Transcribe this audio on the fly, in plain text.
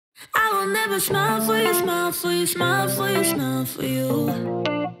I will never smile for you, smile for you, smile for you, smile for you.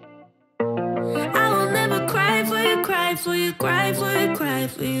 I will never cry for you, cry for you, cry for you, cry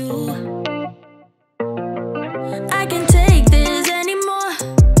for you. I can't take this anymore.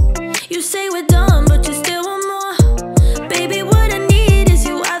 You say we're done, but you still want more. Baby, what I need is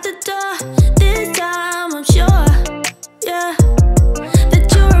you out the door. This time I'm sure, yeah,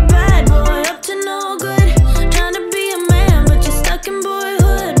 that you're a bad boy up to no good. Trying to be a man, but you're stuck in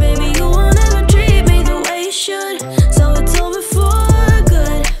boyhood. Baby, you won't ever treat me the way you should, so it's over for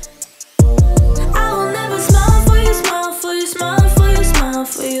good. I will never smile for you, smile for you, smile for you, smile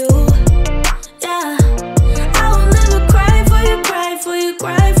for you. Yeah, I will never cry for you, cry for you,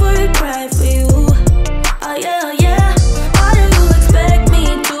 cry for you, cry for you. Oh yeah, oh yeah. What do you expect me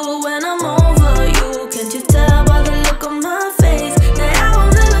to when I'm over you? Can't you tell by the look on my face that I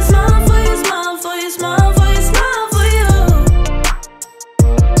will never smile for you, smile for you, smile for you, smile for you?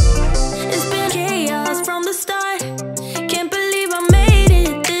 It's been chaos from the start. Can't believe I made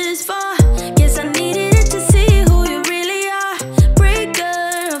it this far. Guess I needed it to see who you really are.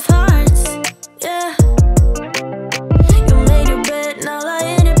 Breaker of hearts, yeah. You made your bed, now lie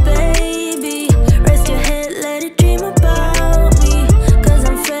in it, baby. Rest your head, let it dream about me. Cause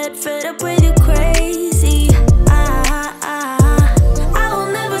I'm fed up with you crazy. I will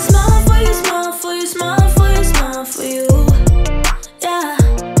never smile for you, smile for you, smile for you, smile for you. Yeah,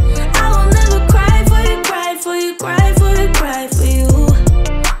 I will never cry for you, cry for you, cry for you, cry for you.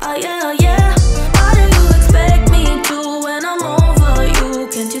 Oh yeah, oh yeah. What do you expect me to when I'm over you?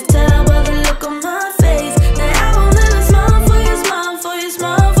 Can't you tell by the look on my face that I will never smile for you, smile for you,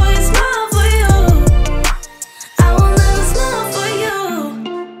 smile for you, smile for you? I will never smile for you.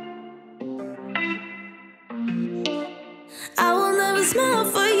 I will never smile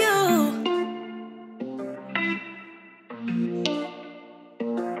for you.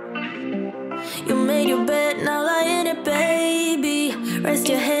 You made your bed, now lie in it, baby. Rest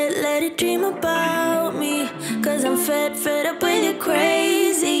your head, let it dream about me. Cause I'm fed up with you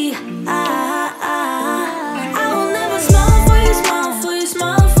crazy. I will never smile for you, smile for you,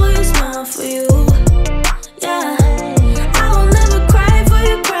 smile for you, smile for you. Yeah, I will never cry for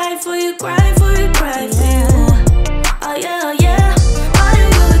you, cry for you, cry for you, cry for you. Oh yeah, oh yeah. What do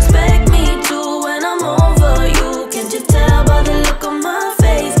you expect me to when I'm over you? Can't you tell by the look on my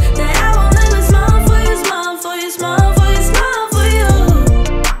face that I will never smile for you, smile for you, smile for you, smile for you?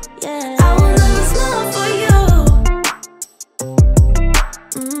 Yeah, I will never smile for you.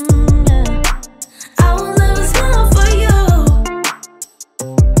 Yeah, I will never smile for you.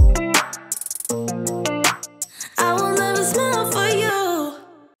 I will never smile for you.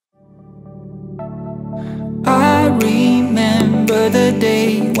 I remember the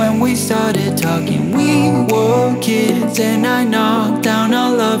day when we started talking. We were kids and I knocked down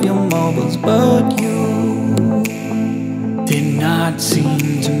all of your mobiles, but you did not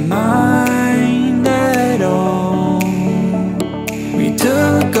seem to mind at all. We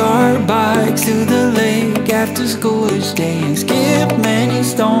took our bikes to the lake after school each day and skipped many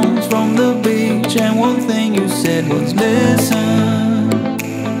stones from the beach. And one thing you said was, listen,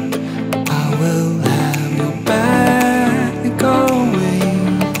 I will have your back always.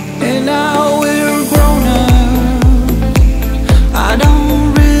 And now we're grown up, I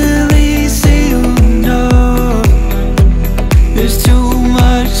don't really see you enough. There's too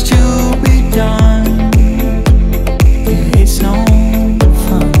much to be done. Yeah, it's no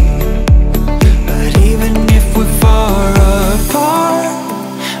fun. But even if we're far apart,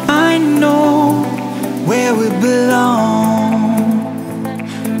 I know where we belong.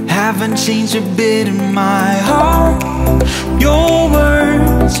 Haven't changed a bit in my heart. Your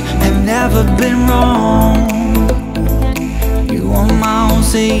words have never been wrong. You are my own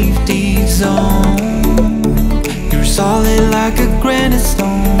safety zone. You're solid like a granite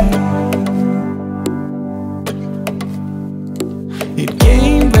stone. It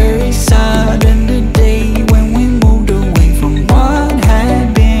came very sudden the day when we moved away from what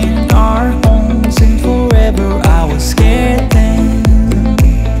had been our home since forever. I was scared then,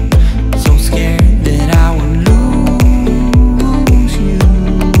 so scared that I would lose you.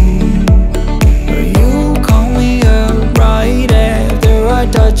 But you called me up right after I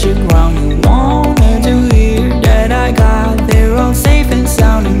touched the ground. You wanted to hear that I got there all safe and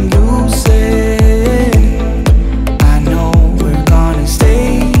sound. And you said, I know we're gonna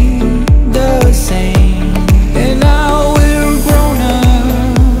stay the same. And now we're grown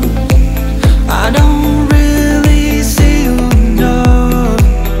up, I don't really see you enough.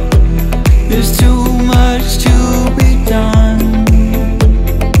 There's too much to be done.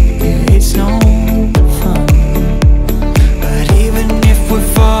 Yeah, it's no fun. But even if we're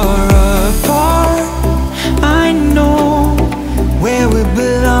far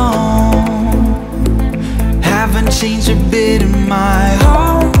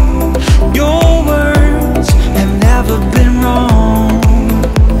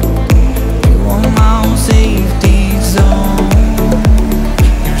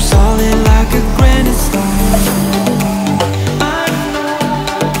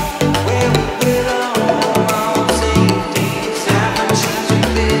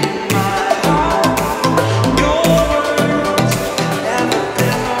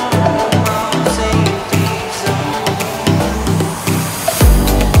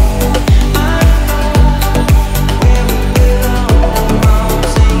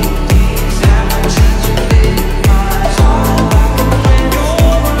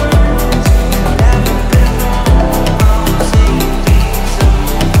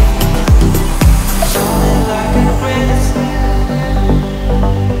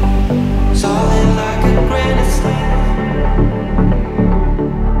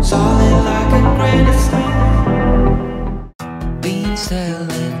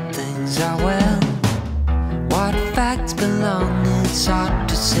it's hard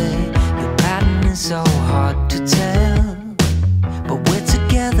to say. Your pattern is so hard to tell, but we're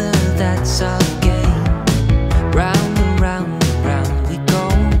together, that's our game. Round and round and round we go.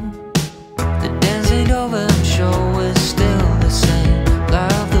 The dance ain't over, I'm sure we're still the same.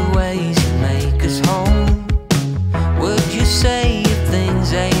 Love the ways you make us whole. Would you say if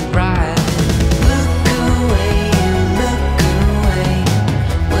things ain't right? Look away, you look away.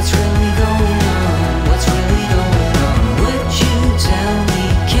 What's really going on? What's really going on? Would you tell me,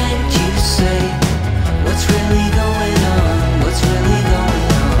 can't you say what's really going on? What's really going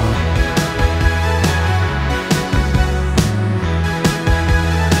on?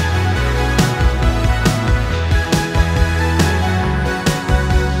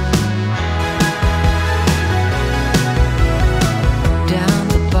 Down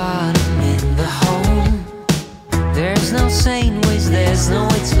the bottom in the hole, there's no sane ways, there's no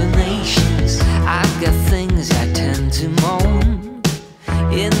explanations. I got things I tend to moan.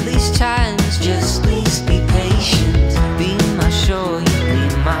 In these times, just please be patient. Be my shore, you be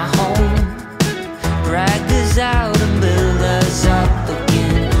my home. Drag us out and build us up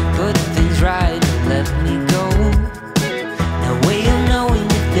again. Put things right, let me go. No way of knowing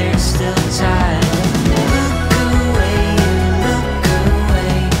if there's still time. Look away, look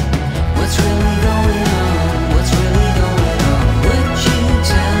away. What's really going on? What's really going on? Would you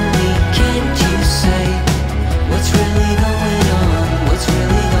tell me, can't you say what's really going on? What's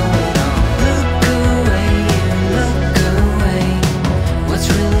really going on? Look away, look away. What's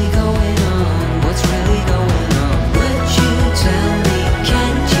really going on? What's really going on? Would you tell me,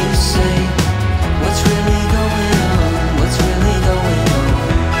 can't you say what's really going on? What's really going on?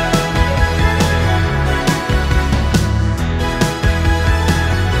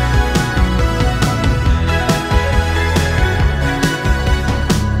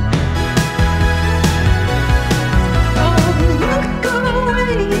 Look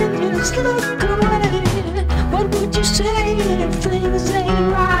away and just look away. What would you say if things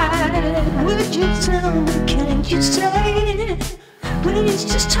ain't right? Would you tell me, can't you say? Please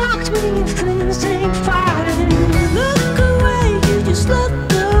just talk to me if things ain't fine. Look away, you just look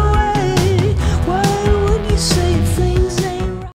away.